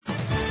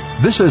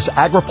This is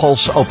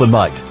AgriPulse Open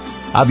Mic.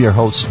 I'm your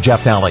host,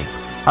 Jeff Nally.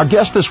 Our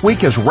guest this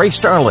week is Ray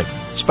Starling,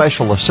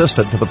 Special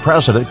Assistant to the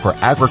President for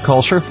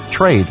Agriculture,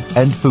 Trade,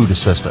 and Food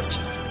Assistance.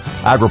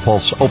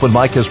 AgriPulse Open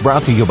Mic is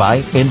brought to you by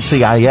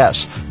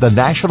NCIS, the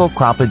National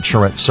Crop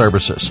Insurance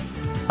Services.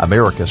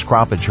 America's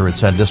crop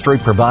insurance industry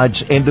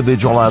provides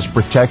individualized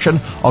protection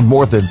on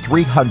more than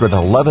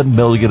 311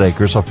 million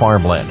acres of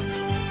farmland.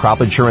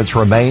 Crop insurance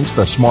remains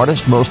the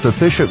smartest, most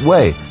efficient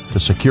way to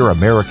secure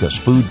America's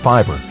food,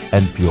 fiber,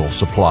 and fuel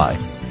supply.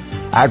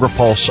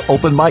 AgriPulse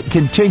Open Mic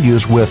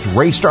continues with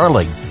Ray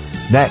Starling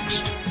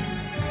next.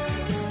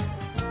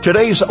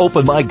 Today's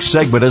Open Mic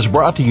segment is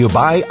brought to you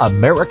by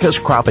America's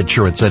crop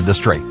insurance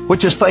industry,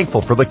 which is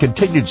thankful for the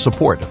continued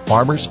support of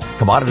farmers,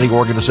 commodity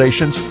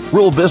organizations,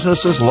 rural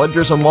businesses,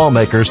 lenders, and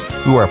lawmakers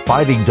who are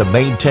fighting to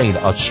maintain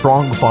a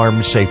strong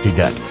farm safety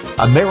net.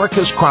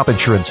 America's crop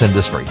insurance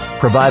industry,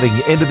 providing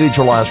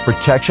individualized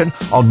protection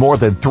on more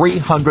than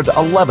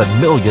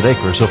 311 million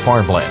acres of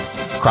farmland.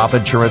 Crop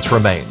insurance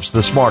remains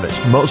the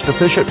smartest, most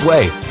efficient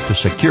way to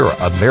secure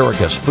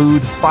America's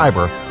food,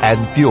 fiber,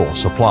 and fuel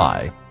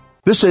supply.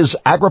 This is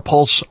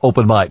AgriPulse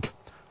Open Mic.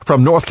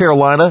 From North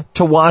Carolina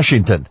to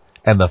Washington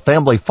and the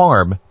family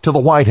farm to the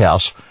White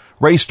House,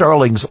 Ray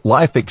Starling's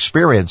life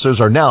experiences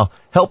are now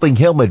helping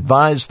him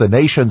advise the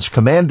nation's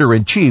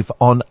commander-in-chief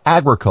on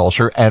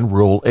agriculture and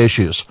rural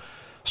issues.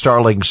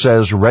 Starling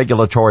says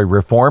regulatory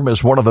reform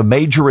is one of the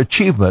major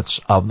achievements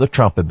of the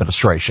Trump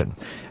administration.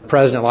 The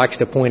president likes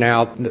to point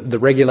out the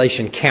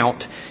regulation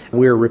count.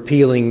 We're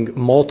repealing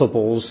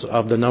multiples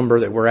of the number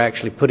that we're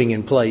actually putting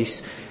in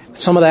place.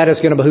 Some of that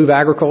is going to behoove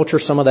agriculture.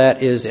 Some of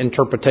that is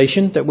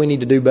interpretation that we need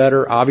to do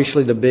better.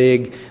 Obviously, the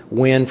big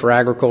win for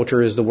agriculture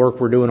is the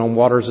work we're doing on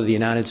waters of the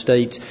United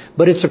States.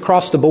 But it's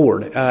across the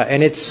board.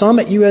 And it's some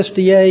at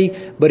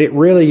USDA, but it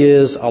really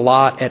is a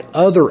lot at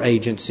other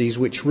agencies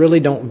which really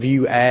don't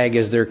view ag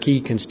as their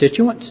key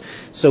constituents.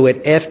 So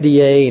at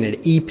FDA and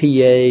at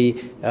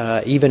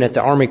EPA, even at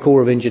the Army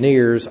Corps of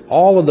Engineers,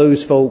 all of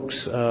those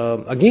folks,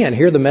 again,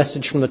 hear the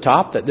message from the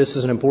top that this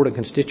is an important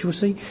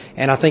constituency.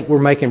 And I think we're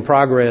making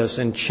progress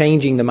in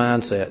changing the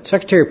mindset.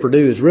 Secretary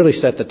Perdue has really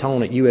set the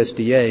tone at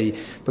USDA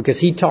because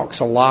he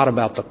talks a lot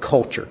about the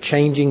culture,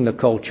 changing the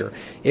culture.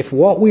 If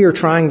what we are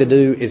trying to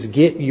do is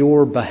get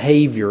your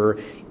behavior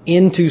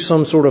into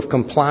some sort of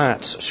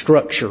compliance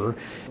structure,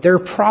 there are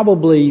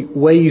probably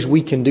ways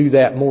we can do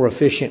that more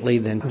efficiently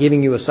than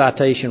giving you a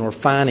citation or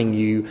fining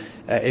you.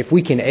 If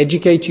we can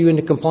educate you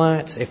into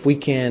compliance, if we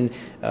can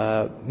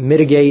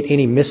mitigate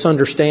any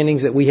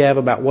misunderstandings that we have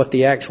about what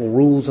the actual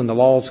rules and the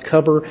laws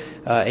cover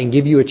and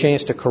give you a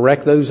chance to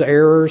correct those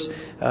errors,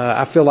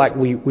 I feel like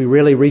we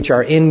really reach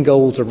our end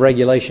goals of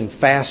regulation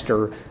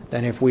faster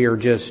than if we are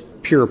just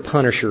pure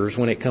punishers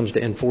when it comes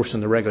to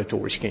enforcing the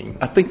regulatory scheme.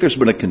 I think there's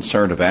been a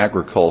concern of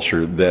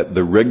agriculture that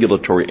the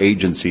regulatory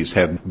agencies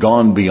have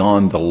gone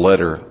beyond the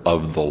letter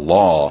of the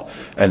law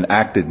and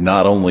acted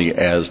not only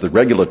as the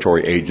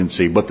regulatory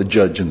agency but the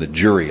judge and the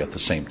jury at the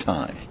same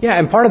time. Yeah,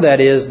 and part of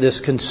that is this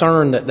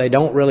concern that they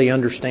don't really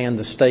understand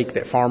the stake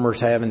that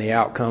farmers have in the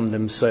outcome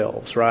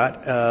themselves,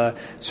 right?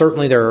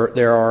 Certainly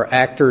there are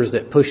actors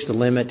that push the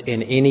limit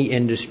in any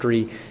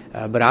industry,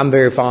 but I'm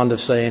very fond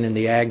of saying in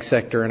the ag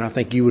sector, and I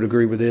think you would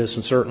agree with this,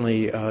 and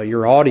certainly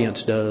your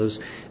audience does,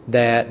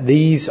 that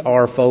these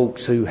are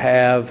folks who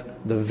have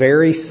the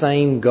very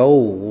same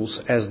goals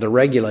as the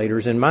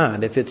regulators in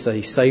mind. If it's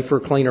a safer,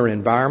 cleaner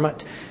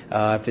environment,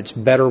 if it's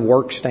better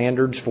work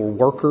standards for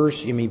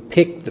workers,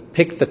 pick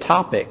the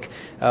topic.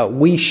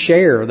 We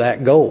share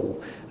that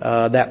goal,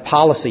 that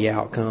policy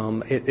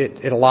outcome.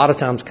 It a lot of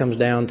times comes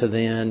down to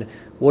then,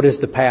 what is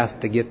the path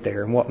to get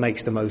there and what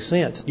makes the most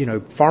sense?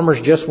 Farmers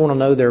just want to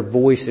know their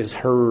voice is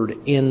heard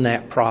in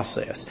that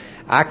process.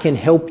 I can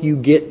help you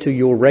get to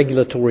your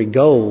regulatory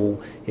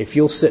goal if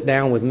you'll sit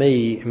down with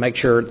me and make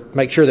sure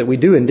that we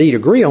do indeed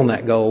agree on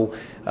that goal.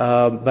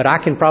 But I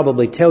can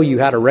probably tell you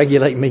how to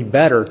regulate me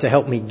better to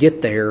help me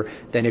get there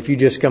than if you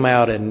just come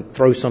out and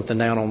throw something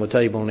down on the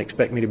table and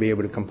expect me to be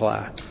able to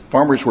comply.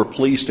 Farmers were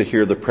pleased to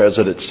hear the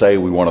president say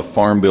we want a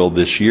farm bill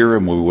this year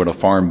and we want a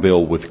farm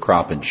bill with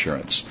crop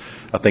insurance.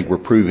 I think we're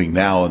proving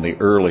now in the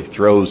early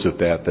throes of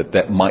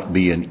that might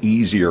be an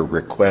easier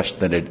request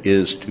than it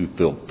is to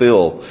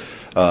fulfill,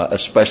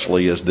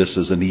 especially as this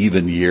is an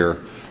even year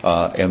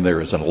and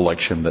there is an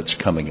election that's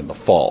coming in the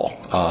fall.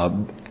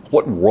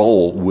 What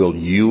role will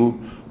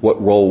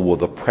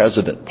the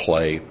president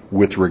play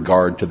with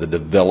regard to the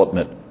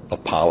development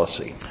of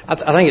policy? I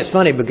think it's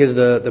funny because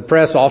the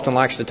press often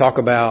likes to talk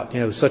about,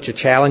 such a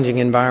challenging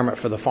environment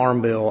for the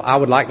Farm Bill. I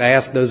would like to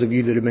ask those of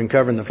you that have been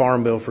covering the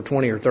Farm Bill for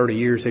 20 or 30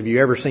 years, have you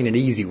ever seen an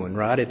easy one,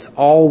 right? It's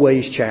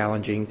always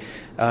challenging.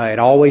 It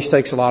always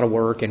takes a lot of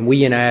work, and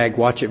we in ag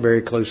watch it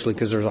very closely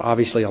because there's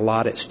obviously a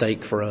lot at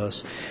stake for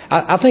us.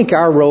 I think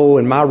our role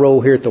and my role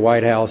here at the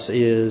White House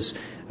is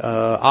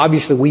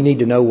obviously we need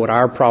to know what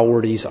our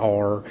priorities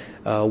are.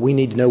 We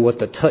need to know what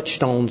the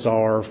touchstones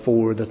are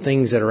for the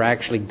things that are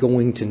actually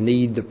going to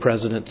need the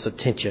president's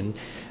attention.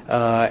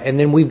 And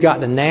then we've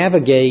got to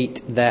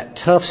navigate that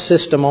tough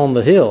system on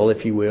the Hill,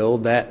 if you will,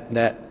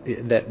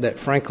 that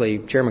frankly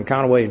Chairman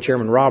Conaway and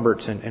Chairman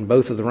Roberts and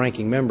both of the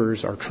ranking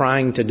members are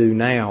trying to do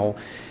now.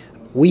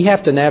 We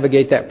have to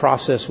navigate that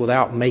process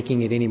without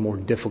making it any more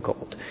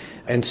difficult.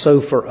 And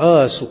so for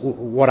us,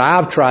 what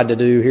I've tried to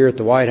do here at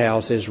the White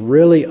House is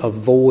really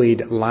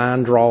avoid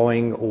line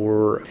drawing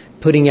or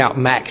putting out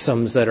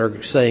maxims that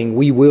are saying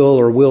we will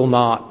or will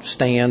not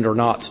stand or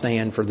not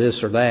stand for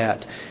this or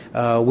that.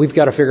 We've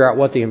got to figure out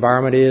what the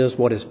environment is,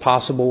 what is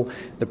possible.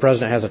 The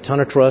president has a ton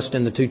of trust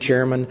in the two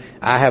chairmen.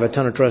 I have a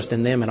ton of trust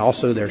in them and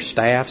also their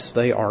staffs.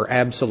 They are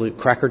absolute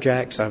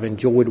crackerjacks. I've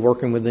enjoyed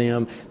working with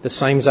them. The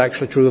same is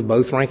actually true of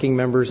both ranking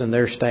members and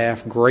their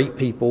staff. Great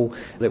people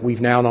that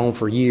we've now known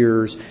for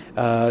years.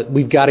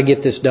 We've got to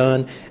get this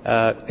done.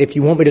 If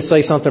you want me to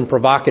say something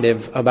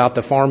provocative about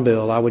the Farm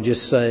Bill, I would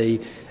just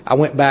say I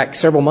went back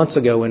several months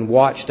ago and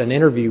watched an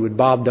interview with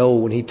Bob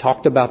Dole when he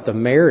talked about the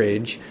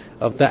marriage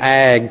of the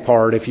ag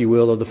part, if you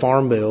will, of the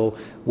Farm Bill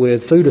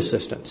with food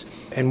assistance.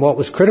 And what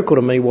was critical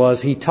to me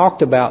was he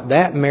talked about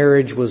that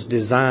marriage was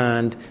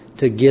designed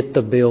to get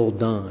the bill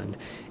done.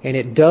 And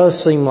it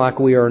does seem like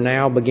we are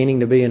now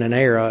beginning to be in an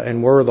era,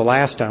 and were the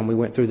last time we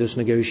went through this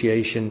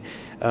negotiation.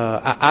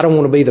 I don't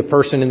want to be the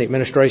person in the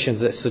administration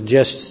that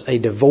suggests a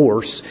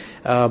divorce,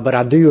 but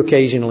I do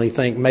occasionally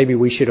think maybe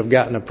we should have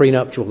gotten a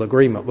prenuptial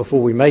agreement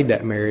before we made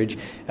that marriage.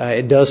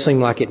 It does seem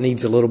like it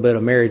needs a little bit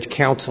of marriage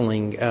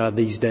counseling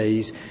these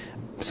days.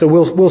 So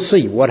we'll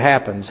see what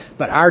happens.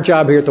 But our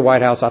job here at the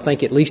White House, I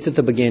think at least at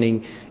the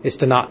beginning, is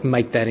to not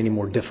make that any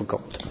more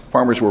difficult.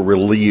 Farmers were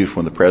relieved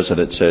when the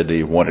president said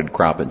he wanted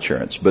crop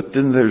insurance. But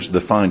then there's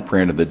the fine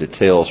print of the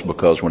details,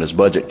 because when his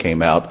budget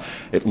came out,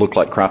 it looked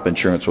like crop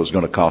insurance was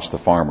going to cost the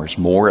farmers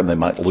more and they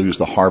might lose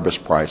the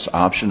harvest price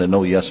option and,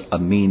 oh yes, a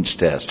means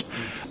test.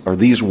 Are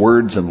these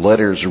words and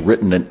letters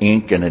written in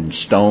ink and in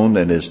stone,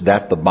 and is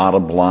that the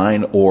bottom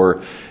line?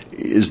 Or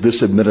is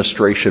this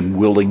administration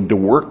willing to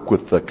work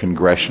with the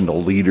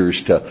congressional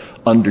leaders to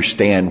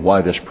understand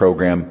why this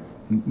program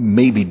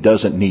maybe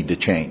doesn't need to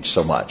change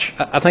so much?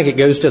 I think it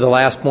goes to the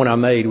last point I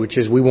made, which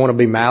is we want to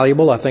be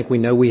malleable. I think we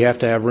know we have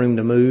to have room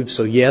to move.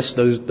 So yes,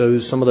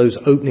 some of those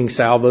opening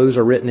salvos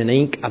are written in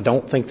ink. I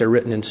don't think they're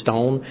written in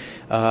stone.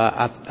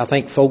 I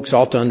think folks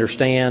ought to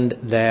understand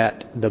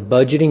that the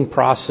budgeting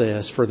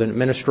process for the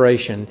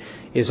administration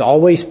is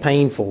always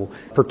painful,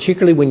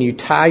 particularly when you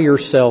tie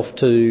yourself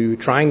to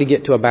trying to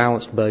get to a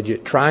balanced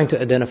budget, trying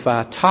to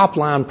identify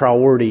top-line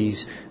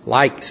priorities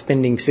like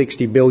spending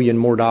 $60 billion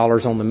more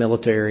on the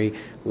military,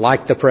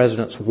 like the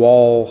president's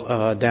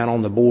wall down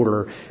on the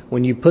border.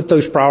 When you put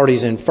those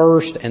priorities in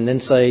first and then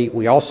say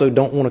we also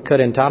don't want to cut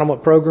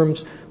entitlement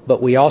programs,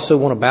 but we also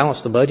want to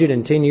balance the budget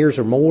in 10 years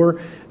or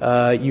more,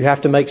 you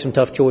have to make some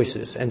tough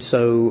choices. And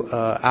so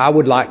I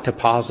would like to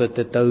posit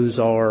that those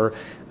are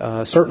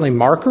certainly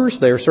markers.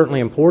 They are certainly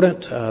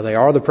important. They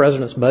are the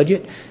president's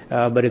budget.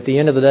 But at the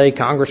end of the day,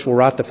 Congress will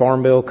write the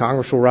Farm Bill.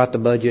 Congress will write the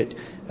budget.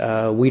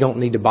 We don't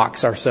need to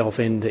box ourselves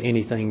into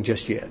anything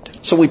just yet.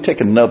 So we take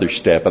another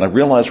step, and I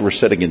realize we're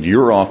sitting in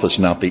your office,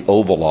 not the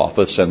Oval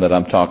Office, and that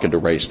I'm talking to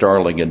Ray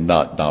Starling and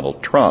not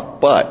Donald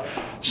Trump. But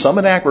some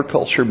in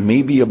agriculture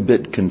may be a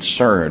bit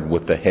concerned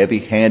with the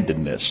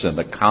heavy-handedness and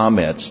the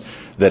comments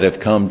that have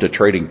come to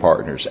trading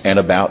partners and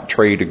about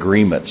trade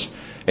agreements,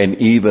 and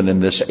even in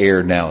this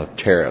era now of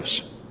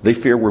tariffs. They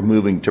fear we're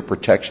moving to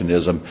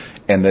protectionism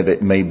and that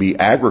it may be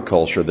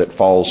agriculture that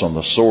falls on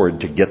the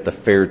sword to get the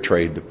fair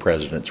trade the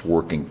president's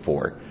working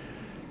for.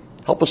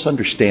 Help us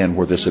understand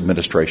where this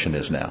administration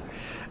is now.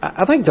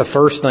 I think the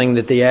first thing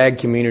that the ag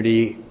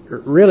community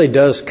really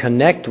does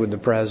connect with the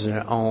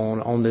president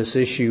on this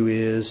issue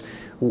is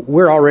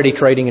we're already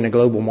trading in a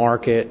global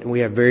market.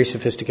 We have very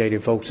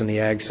sophisticated folks in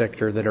the ag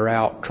sector that are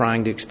out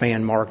trying to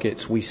expand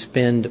markets. We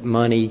spend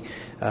money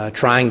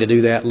trying to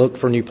do that, look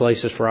for new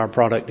places for our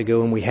product to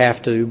go, and we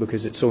have to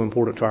because it's so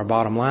important to our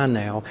bottom line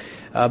now.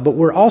 But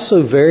we're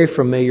also very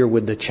familiar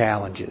with the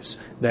challenges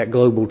that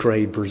global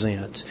trade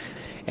presents.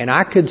 And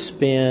I could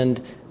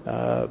spend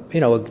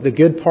the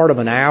good part of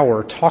an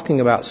hour talking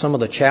about some of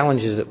the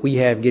challenges that we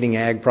have getting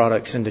ag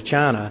products into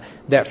China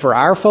that for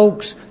our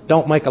folks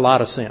don't make a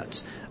lot of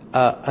sense.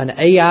 An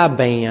AI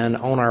ban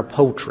on our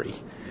poultry,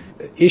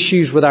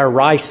 issues with our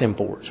rice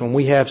imports when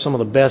we have some of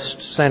the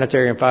best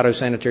sanitary and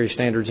phytosanitary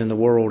standards in the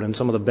world and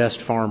some of the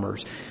best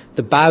farmers,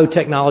 the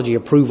biotechnology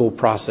approval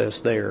process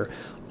there.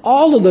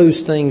 All of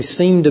those things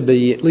seem to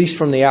be, at least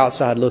from the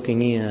outside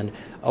looking in,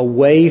 a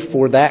way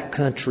for that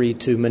country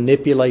to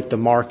manipulate the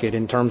market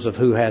in terms of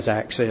who has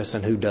access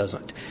and who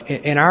doesn't.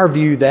 In our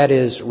view, that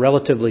is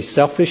relatively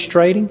selfish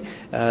trading.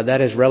 That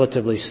is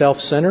relatively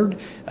self-centered.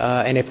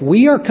 And if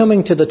we are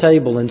coming to the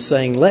table and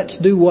saying, let's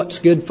do what's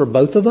good for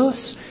both of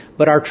us,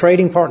 but our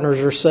trading partners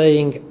are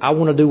saying, I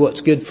want to do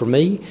what's good for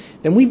me,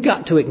 then we've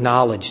got to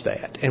acknowledge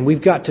that. And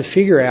we've got to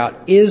figure out,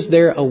 is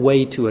there a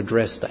way to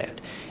address that?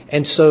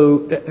 And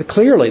so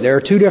clearly there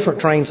are two different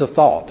trains of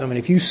thought. I mean,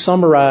 if you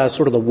summarize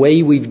sort of the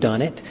way we've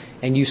done it,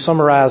 and you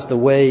summarize the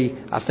way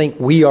I think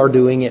we are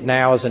doing it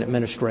now as an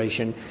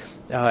administration,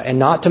 and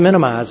not to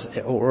minimize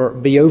or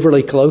be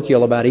overly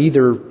colloquial about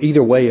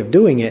either way of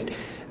doing it,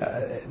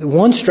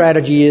 one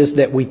strategy is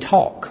that we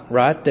talk,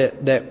 right?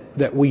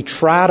 That we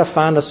try to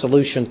find a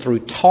solution through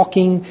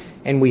talking,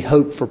 and we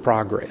hope for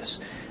progress.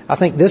 I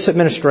think this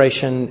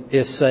administration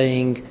is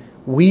saying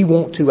we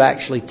want to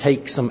actually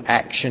take some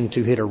action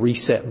to hit a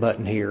reset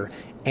button here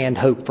and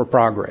hope for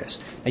progress.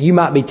 And you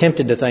might be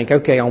tempted to think,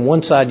 okay, on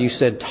one side you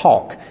said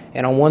talk,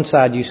 and on one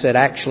side you said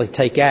actually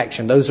take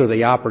action. Those are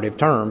the operative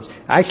terms.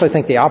 I actually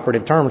think the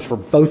operative terms for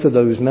both of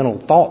those mental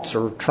thoughts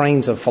or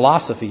trains of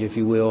philosophy, if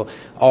you will,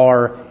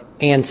 are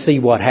and see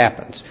what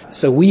happens.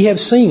 So we have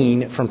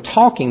seen from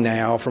talking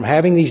now, from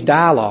having these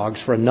dialogues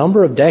for a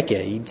number of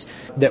decades,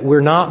 that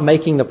we're not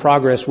making the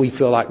progress we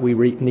feel like we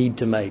need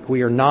to make.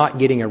 We are not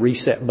getting a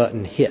reset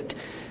button hit.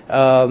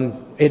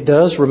 It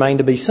does remain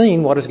to be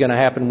seen what is going to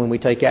happen when we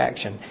take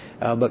action.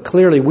 But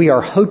clearly we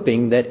are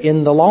hoping that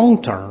in the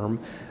long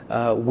term,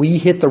 we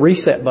hit the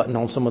reset button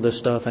on some of this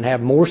stuff and have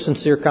more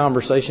sincere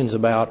conversations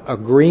about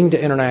agreeing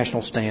to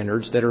international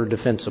standards that are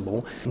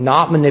defensible,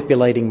 not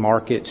manipulating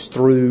markets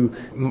through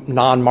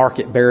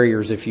non-market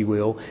barriers, if you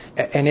will.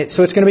 And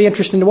so it's going to be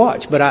interesting to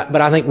watch. But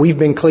I think we've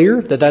been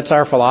clear that that's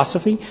our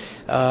philosophy.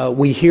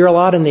 We hear a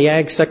lot in the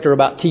ag sector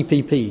about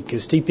TPP,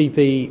 because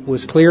TPP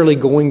was clearly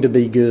going to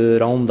be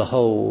good on the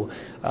whole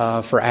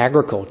for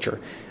agriculture.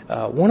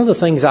 One of the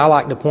things I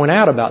like to point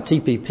out about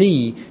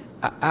TPP,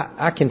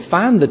 I can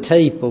find the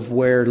tape of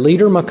where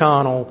Leader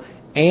McConnell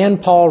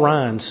and Paul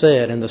Ryan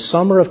said in the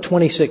summer of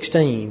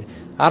 2016,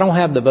 I don't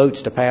have the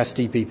votes to pass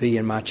TPP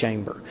in my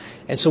chamber.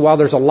 And so while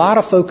there's a lot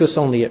of focus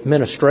on the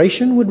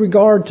administration with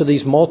regard to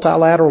these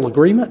multilateral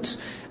agreements,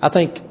 I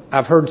think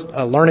I've heard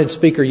a learned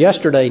speaker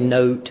yesterday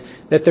note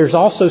that there's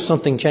also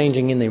something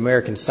changing in the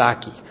American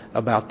psyche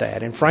about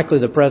that. And frankly,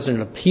 the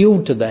president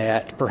appealed to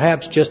that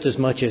perhaps just as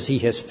much as he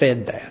has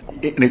fed that.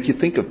 And if you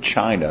think of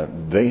China,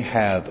 they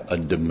have a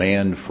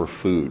demand for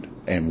food,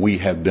 and we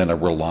have been a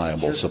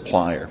reliable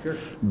supplier. Sure.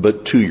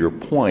 But to your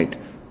point,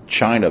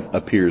 China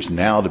appears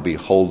now to be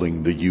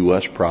holding the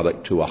U.S.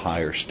 product to a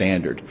higher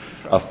standard,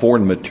 a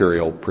foreign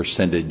material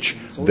percentage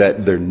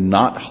that they're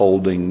not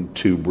holding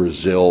to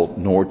Brazil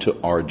nor to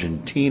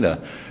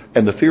Argentina.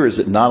 And the fear is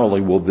that not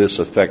only will this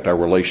affect our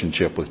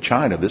relationship with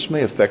China, this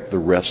may affect the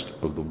rest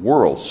of the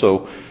world.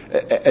 So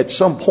at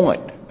some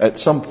point,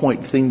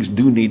 things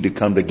do need to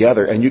come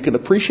together. And you can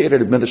appreciate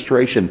an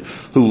administration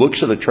who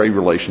looks at a trade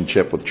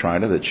relationship with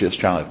China that's just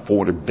shy of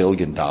 $400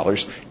 billion.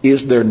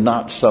 Is there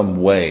not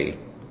some way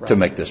to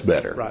make this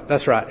better? Right,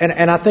 that's right.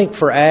 And I think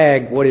for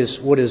ag, what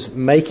is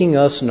making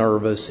us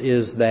nervous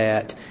is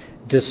that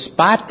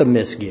despite the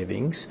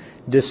misgivings,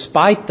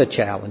 despite the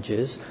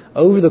challenges,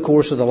 over the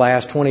course of the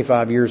last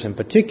 25 years in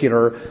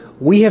particular,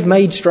 we have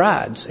made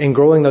strides in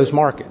growing those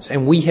markets,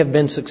 and we have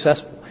been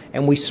successful.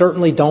 And we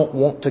certainly don't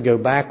want to go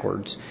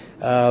backwards.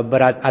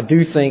 But I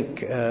do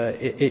think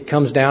it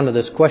comes down to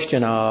this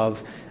question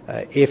of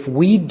if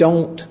we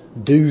don't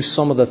do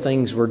some of the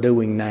things we're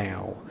doing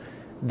now,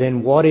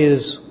 then what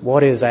is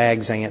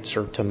ag's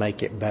answer to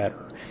make it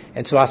better?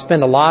 And so I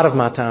spend a lot of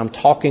my time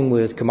talking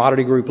with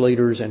commodity group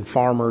leaders and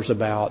farmers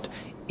about,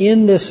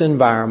 in this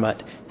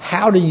environment,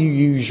 how do you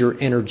use your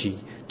energy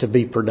to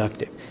be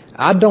productive?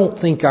 I don't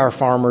think our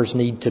farmers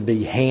need to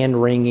be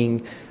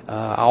hand-wringing.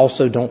 I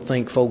also don't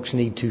think folks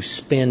need to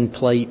spin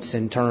plates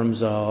in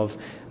terms of,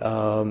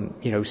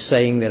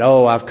 saying that,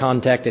 I've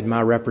contacted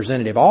my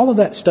representative. All of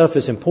that stuff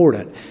is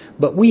important.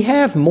 But we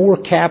have more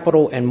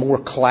capital and more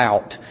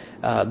clout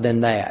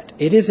than that.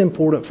 It is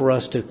important for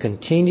us to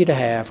continue to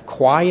have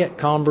quiet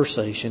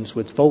conversations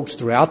with folks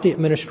throughout the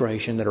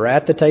administration that are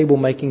at the table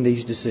making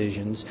these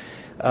decisions,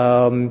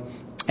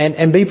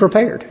 and be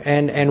prepared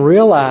and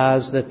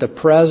realize that the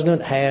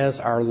president has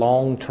our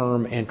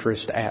long-term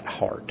interest at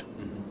heart.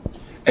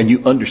 And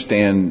you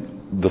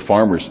understand the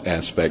farmer's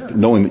aspect, sure,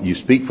 knowing that you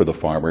speak for the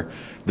farmer,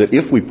 that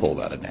if we pulled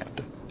out of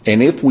NAFTA,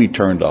 and if we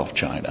turned off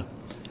China,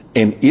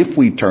 and if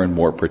we turn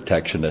more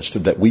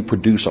protectionist, that we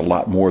produce a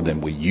lot more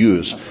than we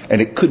use,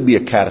 and it could be a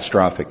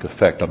catastrophic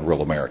effect on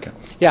rural America.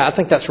 Yeah, I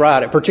think that's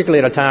right,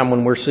 particularly at a time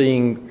when we're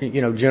seeing,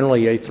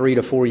 generally a 3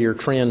 to 4 year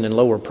trend in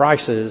lower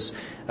prices.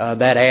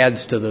 That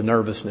adds to the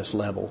nervousness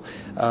level.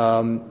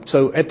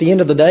 So at the end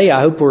of the day,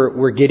 I hope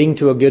we're getting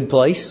to a good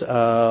place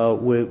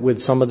with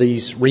some of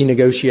these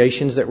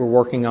renegotiations that we're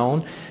working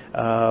on.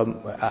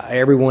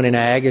 Everyone in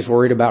ag is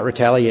worried about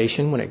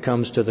retaliation when it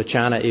comes to the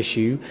China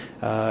issue.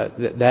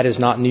 That is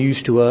not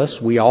news to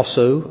us. We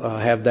also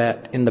have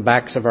that in the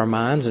backs of our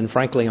minds and,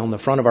 frankly, on the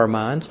front of our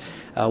minds.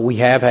 We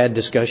have had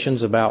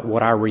discussions about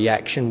what our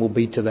reaction will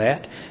be to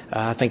that.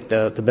 I think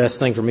the best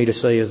thing for me to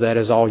say is that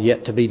is all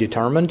yet to be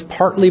determined,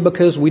 partly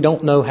because we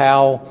don't know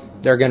how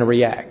they're going to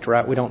react,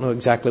 right? We don't know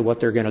exactly what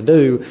they're going to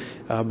do,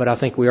 but I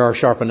think we are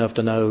sharp enough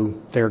to know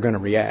they're going to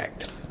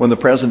react. When the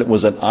president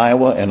was in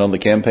Iowa and on the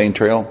campaign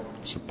trail,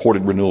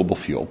 supported renewable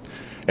fuel.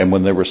 And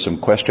when there was some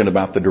question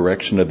about the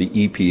direction of the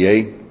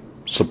EPA,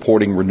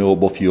 supporting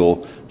renewable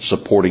fuel,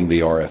 supporting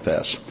the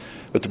RFS.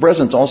 But the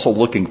president's also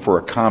looking for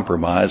a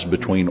compromise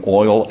between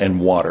oil and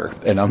water,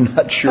 and I'm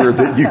not sure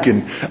that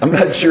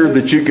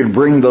you can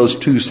bring those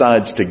two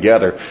sides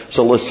together.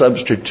 So let's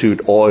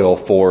substitute oil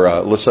for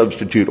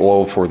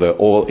the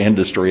oil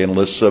industry, and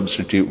let's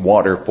substitute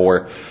water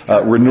for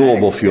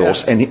renewable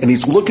fuels. And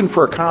he's looking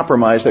for a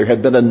compromise. There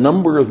have been a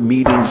number of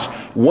meetings.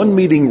 One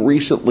meeting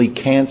recently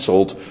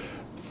canceled.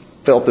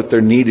 Felt that there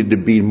needed to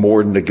be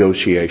more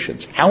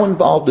negotiations. How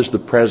involved is the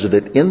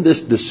president in this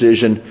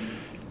decision?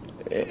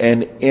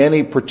 And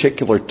any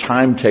particular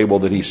timetable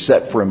that he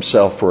set for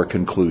himself for a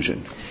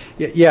conclusion?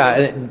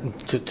 Yeah,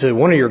 to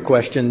one of your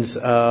questions,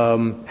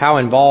 how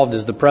involved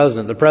is the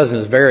president? The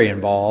president is very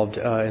involved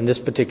in this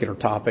particular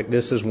topic.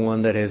 This is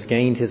one that has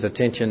gained his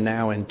attention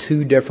now in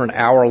 2 different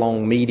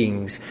hour-long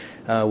meetings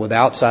with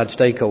outside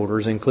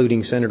stakeholders,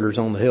 including senators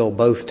on the Hill,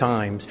 both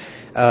times.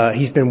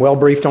 He's been well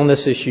briefed on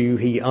this issue.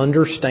 He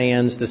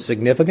understands the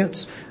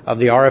significance of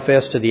the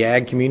RFS to the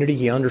ag community.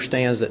 He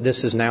understands that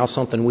this is now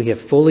something we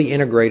have fully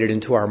integrated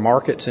into our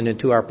markets and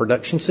into our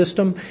production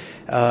system,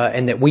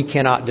 and that we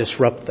cannot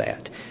disrupt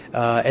that.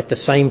 At the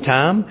same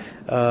time,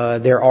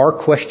 there are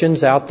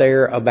questions out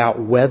there about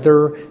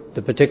whether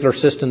the particular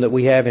system that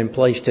we have in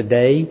place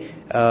today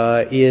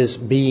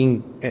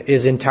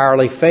is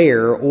entirely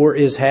fair or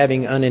is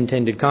having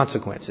unintended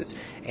consequences.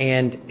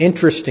 And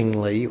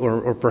interestingly,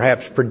 or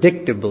perhaps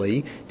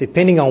predictably,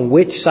 depending on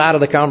which side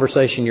of the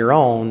conversation you're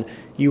on,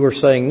 you are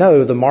saying,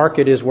 no, the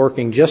market is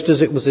working just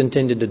as it was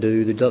intended to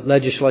do, the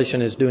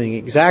legislation is doing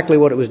exactly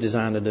what it was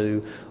designed to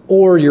do,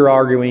 or you're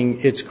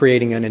arguing it's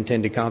creating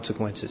unintended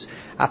consequences.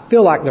 I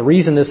feel like the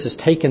reason this has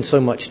taken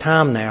so much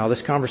time now,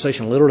 this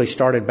conversation literally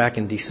started back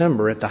in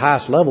December at the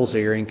highest levels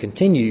here and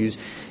continues,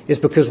 is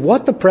because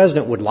what the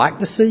president would like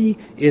to see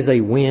is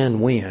a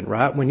win-win,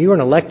 right? When you're an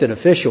elected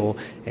official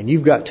and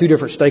you've got 2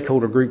 different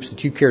stakeholder groups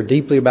that you care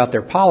deeply about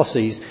their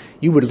policies,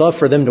 you would love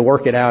for them to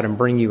work it out and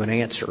bring you an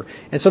answer.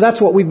 And so that's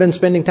what we've been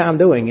spending time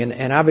doing.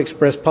 And I've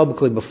expressed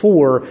publicly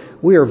before,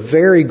 we are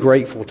very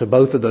grateful to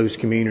both of those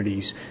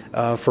communities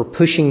for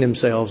pushing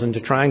themselves into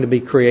trying to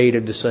be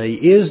creative to say,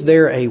 is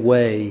there a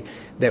way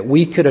that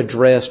we could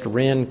address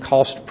RIN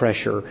cost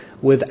pressure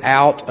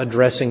without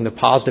addressing the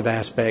positive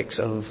aspects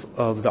of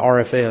the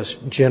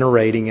RFS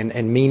generating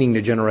and meaning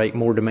to generate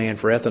more demand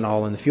for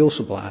ethanol in the fuel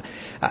supply?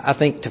 I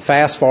think to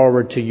fast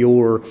forward to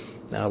your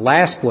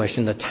last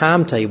question, the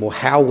timetable,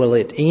 how will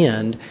it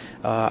end?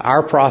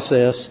 Our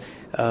process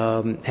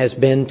has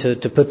been to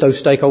put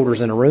those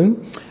stakeholders in a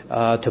room,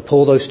 to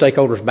pull those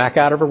stakeholders back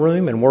out of a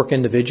room and work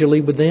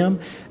individually with them.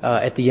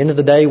 At the end of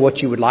the day,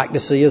 what you would like to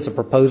see is a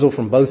proposal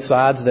from both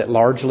sides that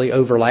largely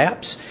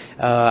overlaps.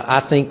 I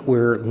think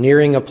we're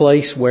nearing a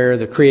place where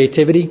the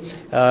creativity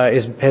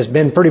has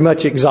been pretty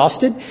much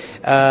exhausted.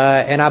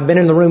 And I've been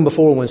in the room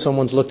before when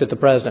someone's looked at the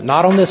president,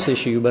 not on this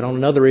issue, but on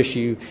another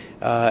issue,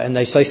 and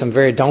they say some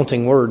very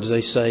daunting words.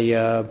 They say,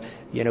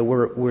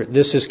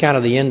 this is kind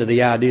of the end of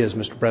the ideas,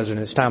 Mr.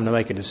 President. It's time to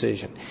make a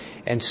decision.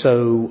 And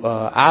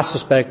so I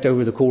suspect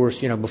over the course,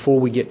 before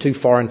we get too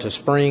far into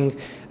spring,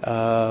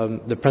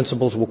 the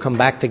principals will come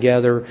back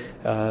together,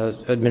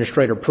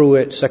 Administrator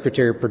Pruitt,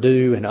 Secretary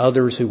Perdue, and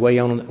others who weigh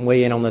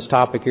in on this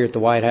topic here at the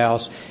White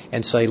House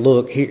and say,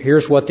 look,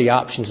 here's what the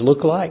options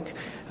look like.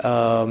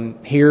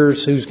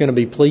 Here's who's going to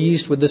be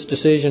pleased with this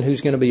decision,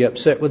 who's going to be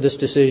upset with this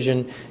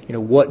decision,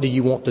 what do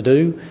you want to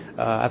do?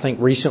 I think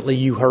recently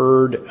you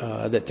heard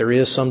that there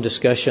is some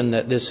discussion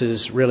that this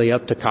is really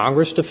up to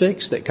Congress to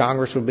fix, that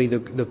Congress would be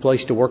the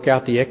place to work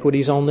out the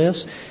equities on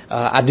this.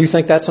 I do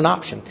think that's an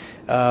option.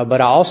 But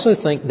I also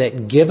think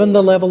that given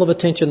the level of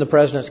attention the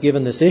president's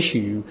given this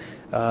issue,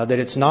 that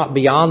it's not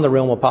beyond the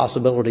realm of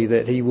possibility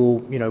that he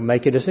will,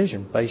 make a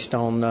decision based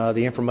on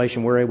the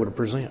information we're able to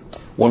present.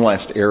 One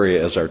last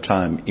area as our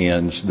time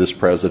ends. This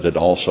president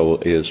also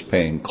is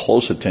paying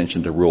close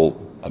attention to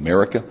rural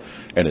America,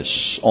 and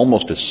it's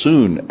almost as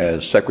soon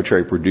as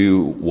Secretary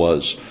Perdue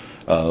was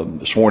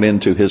sworn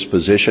into his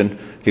position,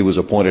 he was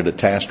appointed a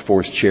task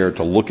force chair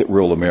to look at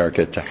rural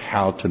America to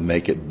how to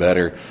make it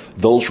better.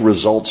 Those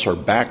results are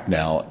back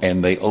now,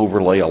 and they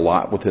overlay a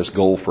lot with his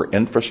goal for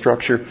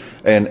infrastructure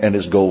and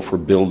his goal for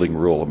building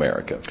rural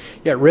America.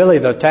 Yeah, really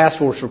the task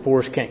force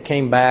report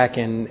came back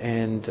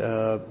and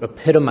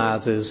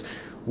epitomizes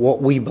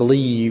what we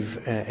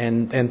believe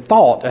and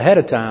thought ahead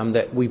of time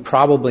that we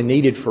probably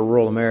needed for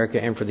rural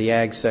America and for the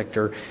ag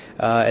sector.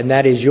 and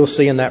that is, you'll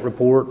see in that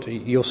report,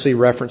 you'll see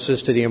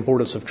references to the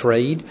importance of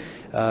trade.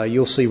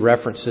 You'll see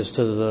references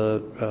to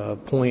the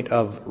point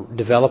of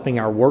developing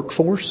our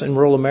workforce in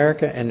rural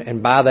America,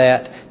 and by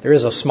that, there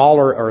is a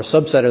smaller or a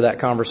subset of that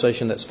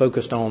conversation that's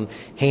focused on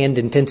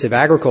hand-intensive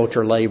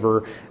agriculture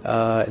labor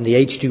and the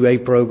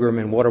H-2A program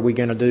and what are we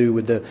going to do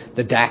with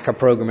the DACA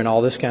program and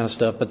all this kind of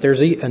stuff. But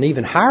there's an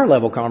even higher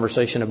level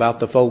conversation about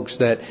the folks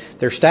that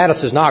their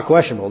status is not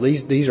questionable.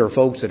 These are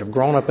folks that have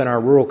grown up in our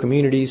rural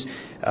communities.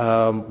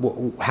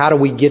 How do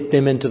we get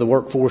them into the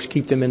workforce,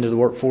 keep them into the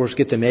workforce,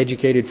 get them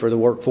educated for the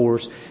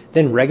workforce?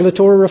 Then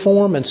regulatory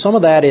reform, and some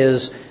of that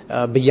is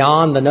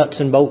beyond the nuts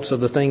and bolts of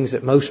the things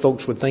that most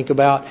folks would think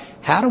about.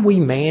 How do we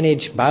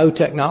manage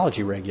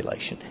biotechnology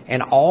regulation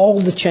and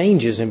all the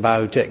changes in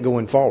biotech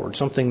going forward,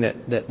 something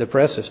that the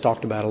press has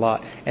talked about a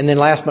lot. And then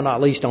last but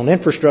not least, on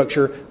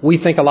infrastructure, we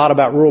think a lot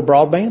about rural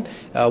broadband.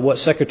 What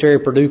Secretary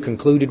Perdue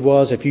concluded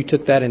was if you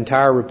took that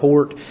entire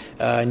report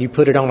and you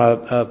put it on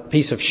a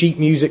piece of sheet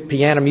music,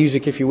 piano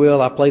music, if you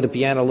will, I play the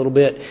piano a little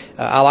bit,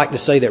 I like to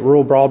say that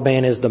rural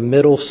broadband is the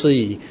middle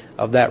C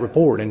of that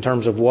report in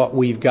terms of what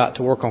we've got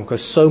to work on,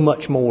 because so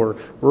much more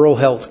rural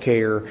health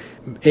care,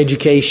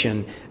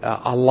 education,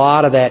 a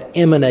lot of that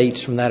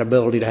emanates from that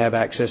ability to have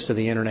access to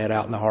the internet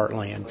out in the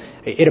heartland.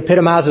 It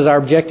epitomizes our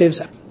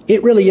objectives.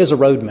 It really is a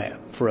roadmap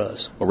for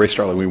us. Well, Ray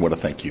Starling, we want to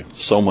thank you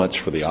so much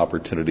for the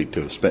opportunity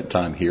to have spent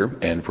time here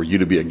and for you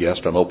to be a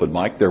guest on Open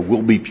Mic. There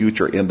will be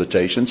future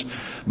invitations,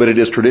 but it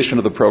is tradition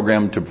of the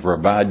program to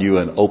provide you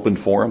an open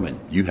forum, and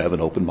you have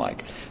an open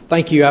mic.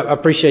 Thank you. I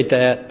appreciate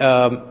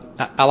that.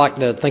 I like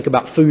to think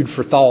about food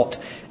for thought.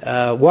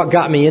 What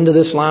got me into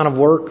this line of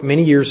work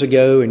many years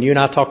ago, and you and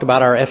I talked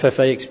about our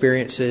FFA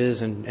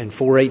experiences and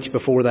 4-H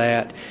before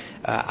that,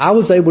 I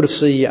was able to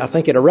see, I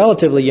think at a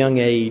relatively young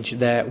age,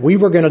 that we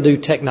were going to do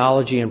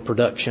technology and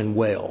production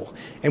well.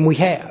 And we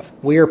have.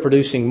 We are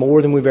producing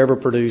more than we've ever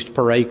produced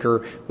per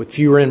acre with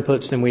fewer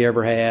inputs than we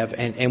ever have,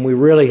 and we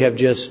really have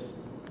just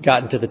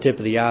gotten to the tip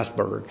of the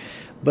iceberg.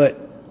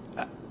 But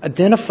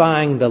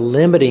identifying the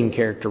limiting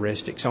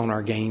characteristics on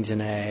our gains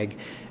in ag,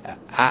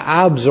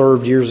 I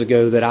observed years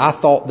ago that I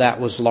thought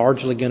that was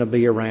largely going to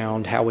be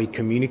around how we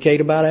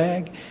communicate about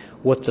ag,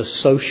 what the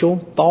social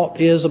thought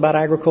is about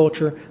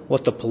agriculture,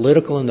 what the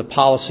political and the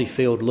policy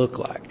field look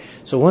like.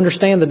 So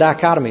understand the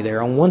dichotomy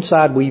there. On one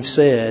side, we've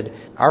said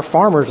our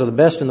farmers are the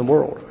best in the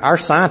world. Our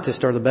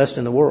scientists are the best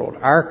in the world.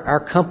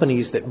 Our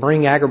companies that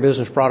bring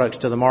agribusiness products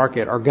to the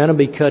market are going to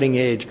be cutting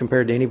edge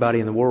compared to anybody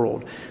in the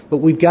world. But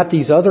we've got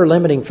these other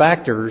limiting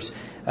factors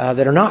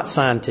that are not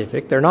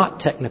scientific, they're not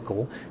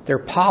technical, they're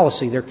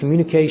policy, they're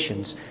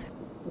communications.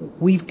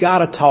 We've got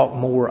to talk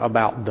more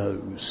about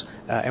those,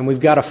 and we've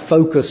got to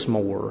focus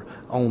more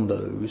on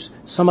those.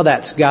 Some of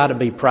that's got to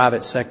be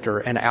private sector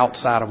and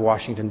outside of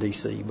Washington,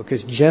 D.C.,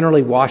 because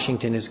generally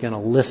Washington is going to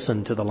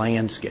listen to the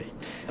landscape.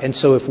 And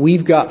so if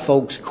we've got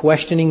folks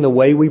questioning the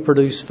way we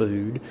produce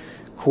food,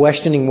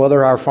 questioning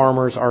whether our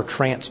farmers are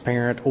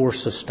transparent or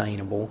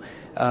sustainable,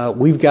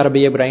 we've got to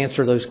be able to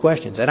answer those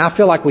questions. And I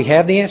feel like we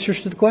have the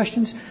answers to the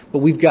questions, but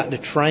we've got to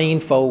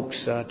train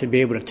folks to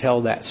be able to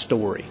tell that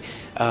story.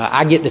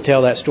 I get to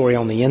tell that story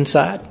on the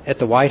inside at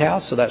the White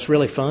House, so that's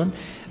really fun.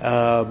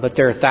 But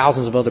there are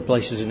thousands of other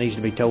places it needs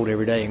to be told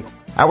every day.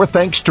 Our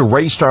thanks to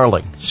Ray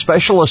Starling,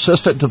 Special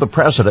Assistant to the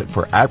President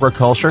for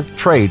Agriculture,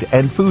 Trade,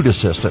 and Food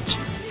Assistance,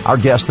 our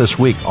guest this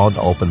week on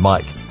Open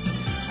Mic.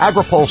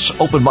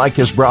 AgriPulse Open Mic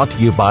is brought to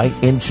you by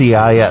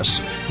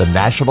NCIS, the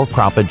National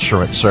Crop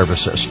Insurance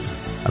Services.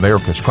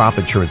 America's crop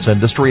insurance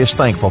industry is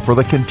thankful for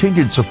the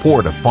continued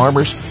support of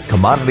farmers,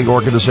 commodity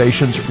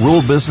organizations,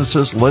 rural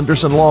businesses,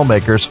 lenders, and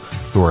lawmakers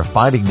who are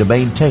fighting to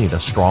maintain a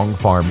strong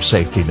farm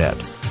safety net.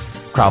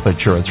 Crop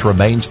insurance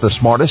remains the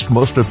smartest,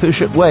 most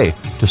efficient way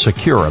to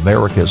secure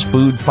America's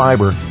food,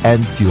 fiber,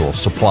 and fuel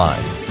supply.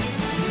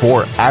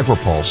 For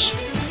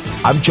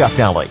AgriPulse, I'm Jeff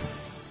Nally.